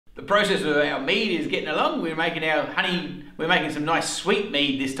the process of our mead is getting along. We're making our honey, we're making some nice sweet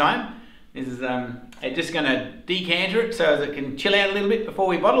mead this time. This is just going to decanter it so that it can chill out a little bit before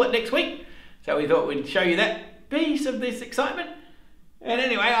we bottle it next week. So we thought we'd show you that piece of this excitement. And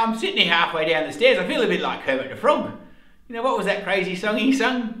anyway, I'm sitting here halfway down the stairs. I feel a bit like Kermit the Frog. You know, what was that crazy song he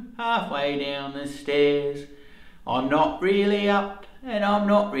sung? Halfway down the stairs. I'm not really up and I'm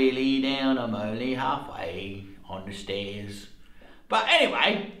not really down. I'm only halfway on the stairs. But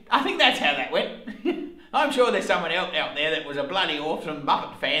anyway, I think that's how that went. I'm sure there's someone else out there that was a bloody awesome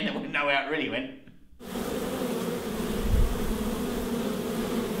Muppet fan that wouldn't know how it really went.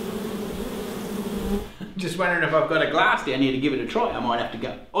 Just wondering if I've got a glass down here to give it a try. I might have to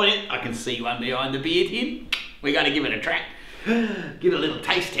go. Oh yeah, I can see one behind the beard here. We're going to give it a try. Give it a little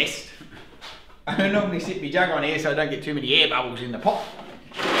taste test. I don't normally sit my jug on here so I don't get too many air bubbles in the pot.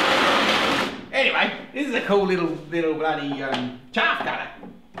 Anyway, this is a cool little bloody chaff cutter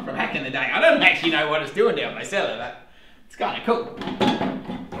from back in the day. I don't actually know what it's doing down my cellar, but it's kind of cool.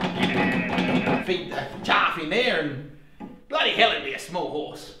 Feed the chaff in there and bloody hell, it'd be a small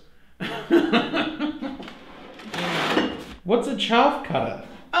horse. What's a chaff cutter?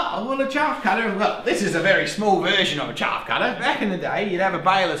 Oh, well, a chaff cutter, well, this is a very small version of a chaff cutter. Back in the day, you'd have a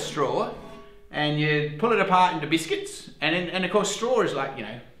bale of straw and you'd pull it apart into biscuits, and of course straw is like, you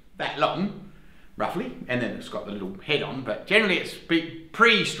know, that long, roughly, and then it's got the little head on, but generally it's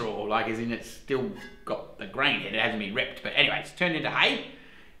pre-straw, like as in it's still got the grain head, it hasn't been repped, but anyway, it's turned into hay,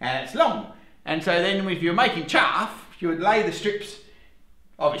 and it's long. And so then if you're making chaff, you would lay the strips,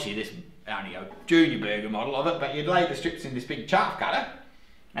 obviously this is only a junior burger model of it, but you'd lay the strips in this big chaff cutter,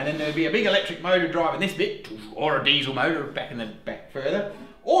 and then there'd be a big electric motor driving this bit, or a diesel motor back further,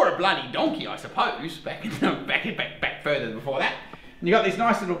 or a bloody donkey, I suppose, back further before that. And you got these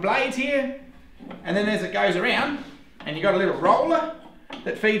nice little blades here, and then as it goes around, and you got a little roller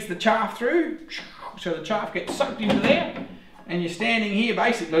that feeds the chaff through, so the chaff gets sucked into there, and you're standing here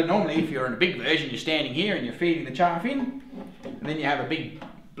basically. Normally, if you're in a big version, you're standing here and you're feeding the chaff in, and then you have a big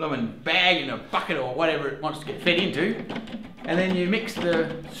blooming bag and a bucket or whatever it wants to get fed into. And then you mix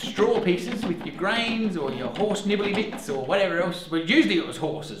the straw pieces with your grains or your horse nibbly bits or whatever else. Well, usually it was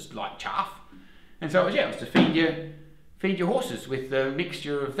horses like chaff, and so it was to feed your horses with the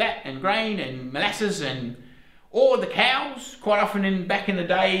mixture of that and grain and molasses or the cows. Quite often back in the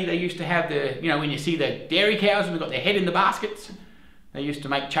day, they used to have when you see the dairy cows and they've got their head in the baskets, they used to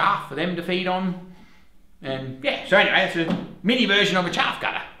make chaff for them to feed on. And yeah, so anyway, it's a mini version of a chaff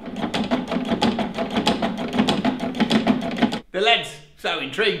cutter. The lad's so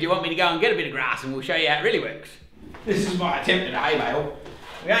intrigued, you want me to go and get a bit of grass and we'll show you how it really works. This is my attempt at a hay bale.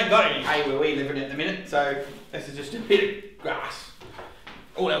 We ain't got any hay where we live at the minute, so this is just a bit of grass.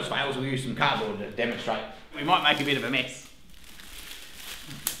 All else fails, we'll use some cardboard to demonstrate. We might make a bit of a mess.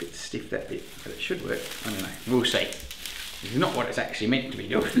 A bit stiff, that bit, but it should work. I don't know, we'll see. This is not what it's actually meant to be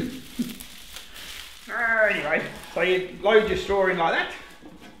doing. Anyway, so you load your straw in like that.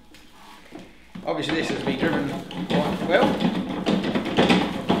 Obviously this has been driven quite well.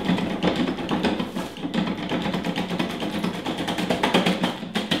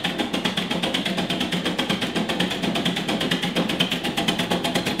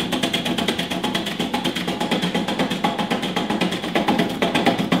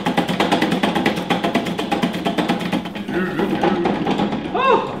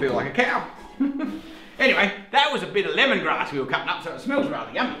 Oh, I feel like a cow. Anyway, that was a bit of lemongrass we were cutting up, so it smells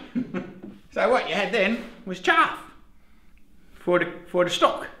rather yummy. So what you had then was chaff for the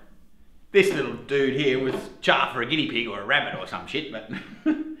stock. This little dude here was chaff for a guinea pig or a rabbit or some shit, but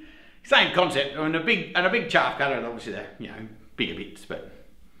same concept. And a big chaff cutter, and obviously the bigger bits, but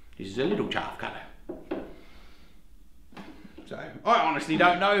this is a little chaff cutter. So I honestly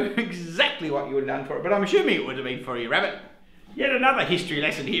don't know exactly what you would have done for it, but I'm assuming it would have been for your rabbit. Yet another history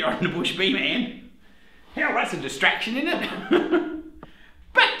lesson here on the Bush Bee Man. Hell, that's a distraction, isn't it?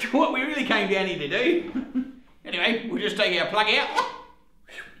 Back to what we really came down here to do. Anyway, we'll just take our plug out.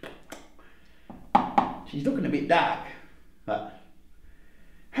 She's looking a bit dark, but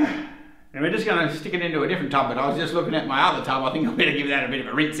and we're just going to stick it into a different tub, but I was just looking at my other tub. I think I better give that a bit of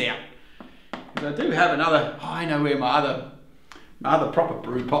a rinse out. Because I do have another, I know where my other proper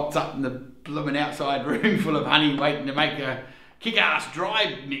brew pot's up in the blooming outside room full of honey waiting to make a kick-ass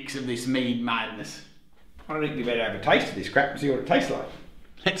dry mix of this mead madness. I think we better have a taste of this crap and see what it tastes like.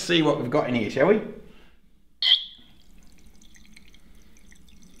 Let's see what we've got in here, shall we?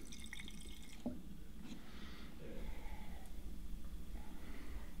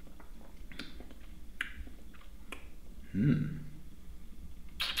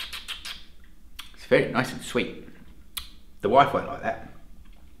 It's very nice and sweet. The wife won't like that.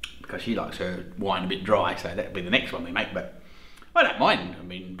 because she likes her wine a bit dry, so that'll be the next one we make. But I don't mind. I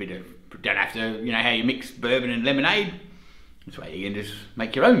mean, don't have to, you know, how you mix bourbon and lemonade. This way you can just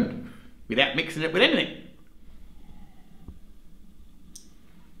make your own without mixing it with anything.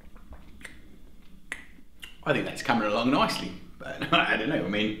 I think that's coming along nicely, but I don't know. I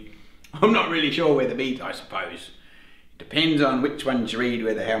mean, I'm not really sure where the Mead, I suppose. It depends on which ones you read,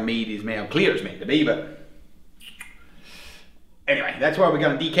 whether how Mead is, how clear it's meant to be, but anyway, that's why we're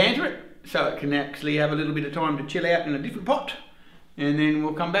going to decanter it, so it can actually have a little bit of time to chill out in a different pot, and then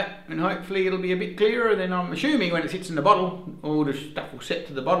we'll come back and hopefully it'll be a bit clearer. Then I'm assuming when it sits in the bottle, all the stuff will set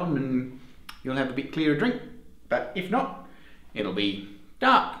to the bottom and you'll have a bit clearer drink. But if not, it'll be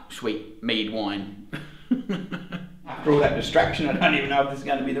dark, sweet Mead wine. After all that distraction, I don't even know if this is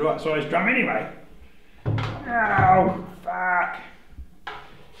going to be the right size drum anyway. Oh, fuck.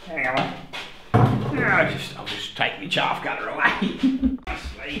 Hang on. No, I'll just take my chaff cutter away.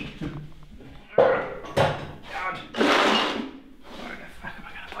 Honestly. Oh, God. What the fuck am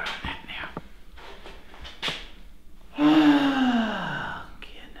I going to put on that now? Oh,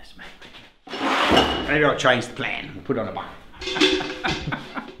 goodness me. Maybe I'll change the plan. We'll put it on a bucket.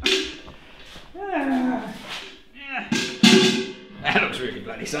 That looks really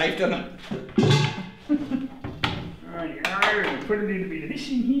bloody safe, doesn't it? Rightio, put a little bit of this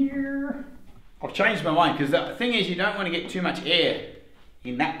in here. I've changed my mind because the thing is, you don't want to get too much air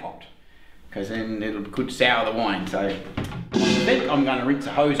in that pot because then it could sour the wine. So I think I'm going to rinse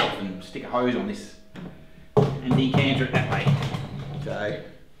a hose off and stick a hose on this and decanter it that way. So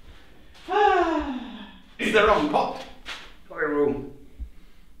this is the wrong pot. I will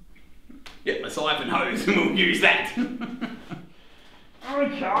get my siphon hose and we'll use that.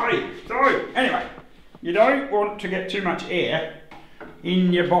 Okay, so anyway, you don't want to get too much air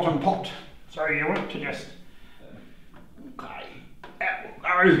in your bottom pot. So you want to just, okay, that will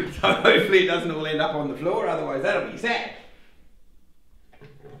go. So hopefully it doesn't all end up on the floor, otherwise that'll be sad.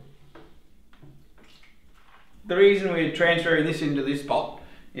 The reason we're transferring this into this pot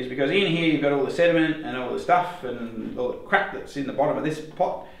is because in here you've got all the sediment and all the stuff and all the crap that's in the bottom of this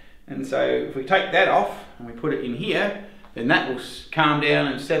pot. And so if we take that off and we put it in here, then that will calm down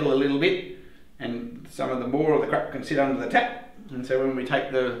and settle a little bit, and some of the more of the crap can sit under the tap. And so when we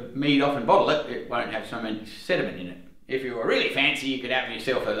take the Mead off and bottle it, it won't have so much sediment in it. If you were really fancy, you could have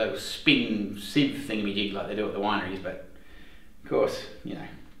yourself a little spin sieve thingamajig like they do at the wineries, but of course, you know,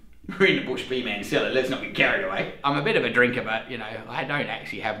 we're in the bush bee-man cellar, let's not get carried away. I'm a bit of a drinker, but you know, I don't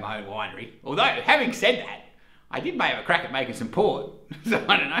actually have my own winery. Although, having said that, I did have a crack at making some port. So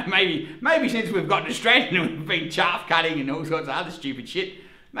I don't know, maybe since we've got distracted and we've been chaff cutting and all sorts of other stupid shit,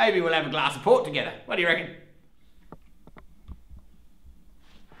 maybe we'll have a glass of port together. What do you reckon?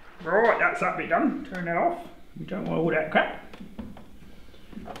 Right, that's that bit done. Turn that off. We don't want all that crap.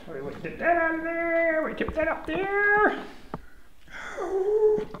 So we tip that out of there, we tip that up there.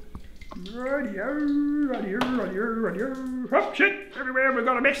 Radio. Oh shit, everywhere we've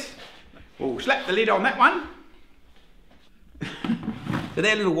got a mess. We'll slap the lid on that one. So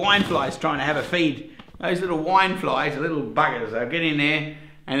they're little wine flies trying to have a feed. Those little wine flies, the little buggers, they'll get in there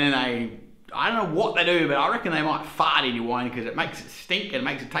and then I don't know what they do, but I reckon they might fart in your wine because it makes it stink and it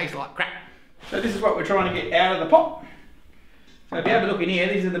makes it taste like crap. So this is what we're trying to get out of the pot. So if you have a look in here,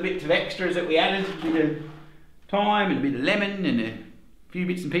 these are the bits of extras that we added. A bit of thyme and a bit of lemon and a few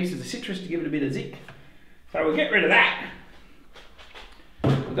bits and pieces of citrus to give it a bit of zip. So we'll get rid of that.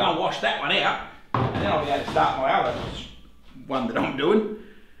 We'll go and wash that one out, and then I'll be able to start my other one that I'm doing.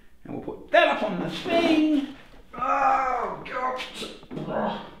 And we'll put that up on the thing. Oh, God.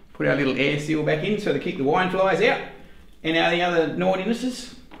 Put our little air seal back in so to keep the wine flies out. And now the other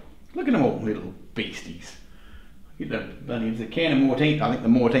naughtinesses. Look at them all, little beasties. There's a can of Mortine. I think the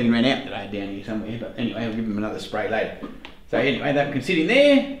Mortine ran out today down here somewhere, but anyway, I'll give them another spray later. So anyway, that can sit in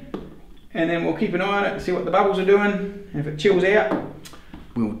there, and then we'll keep an eye on it and see what the bubbles are doing. And if it chills out,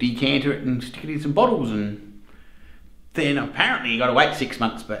 we'll decanter it and stick it in some bottles, and then apparently you got to wait 6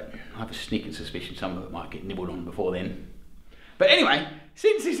 months, but I have a sneaking suspicion some of it might get nibbled on before then. But anyway,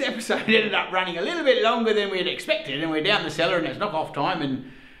 since this episode ended up running a little bit longer than we had expected, and we're down the cellar and it's knock-off time,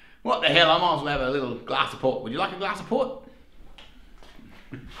 and what the hell, I might as well have a little glass of port. Would you like a glass of port?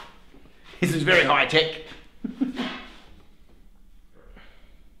 This is very high-tech.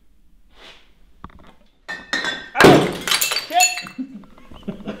 Oh, shit!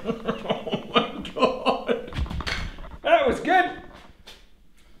 Oh my God. That was good. At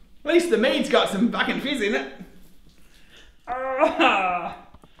least the Mead's got some fucking fizz in it.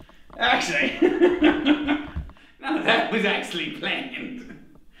 Actually, none of that was actually planned.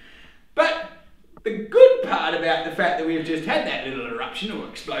 But The good part about the fact that we've just had that little eruption or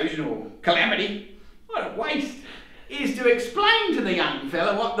explosion or calamity, what a waste, is to explain to the young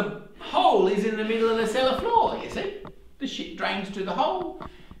fella what the hole is in the middle of the cellar floor, you see? The shit drains to the hole,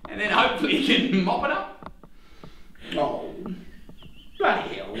 and then hopefully you can mop it up. Oh,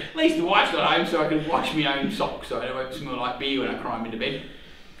 bloody hell. At least the wife's got home so I can wash my own socks so I won't smell like beer when I climb into bed.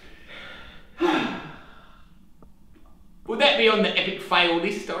 Would that be on the epic fail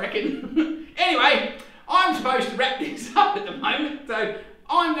list, I reckon? Anyway, I'm supposed to wrap this up at the moment, so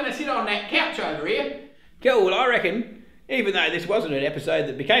I'm going to sit on that couch over here. Cool, I reckon, even though this wasn't an episode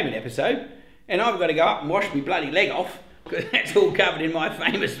that became an episode, and I've got to go up and wash my bloody leg off, because that's all covered in my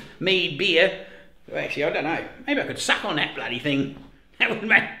famous Mead beer. Actually, I don't know, maybe I could suck on that bloody thing. That would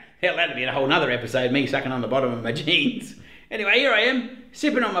make, hell, that'd be a whole nother episode, me sucking on the bottom of my jeans. Anyway, here I am,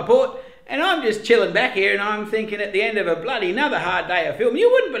 sipping on my port, and I'm just chilling back here, and I'm thinking at the end of a bloody another hard day of film,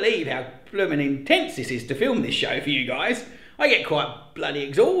 you wouldn't believe how blooming intense this is to film this show for you guys. I get quite bloody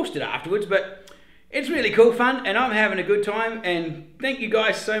exhausted afterwards, but it's really cool fun, and I'm having a good time, and thank you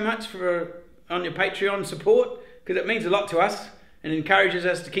guys so much on your Patreon support, because it means a lot to us, and encourages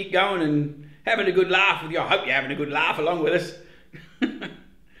us to keep going and having a good laugh with you. I hope you're having a good laugh along with us.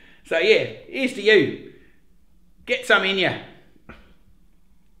 So yeah, here's to you. Get some in you.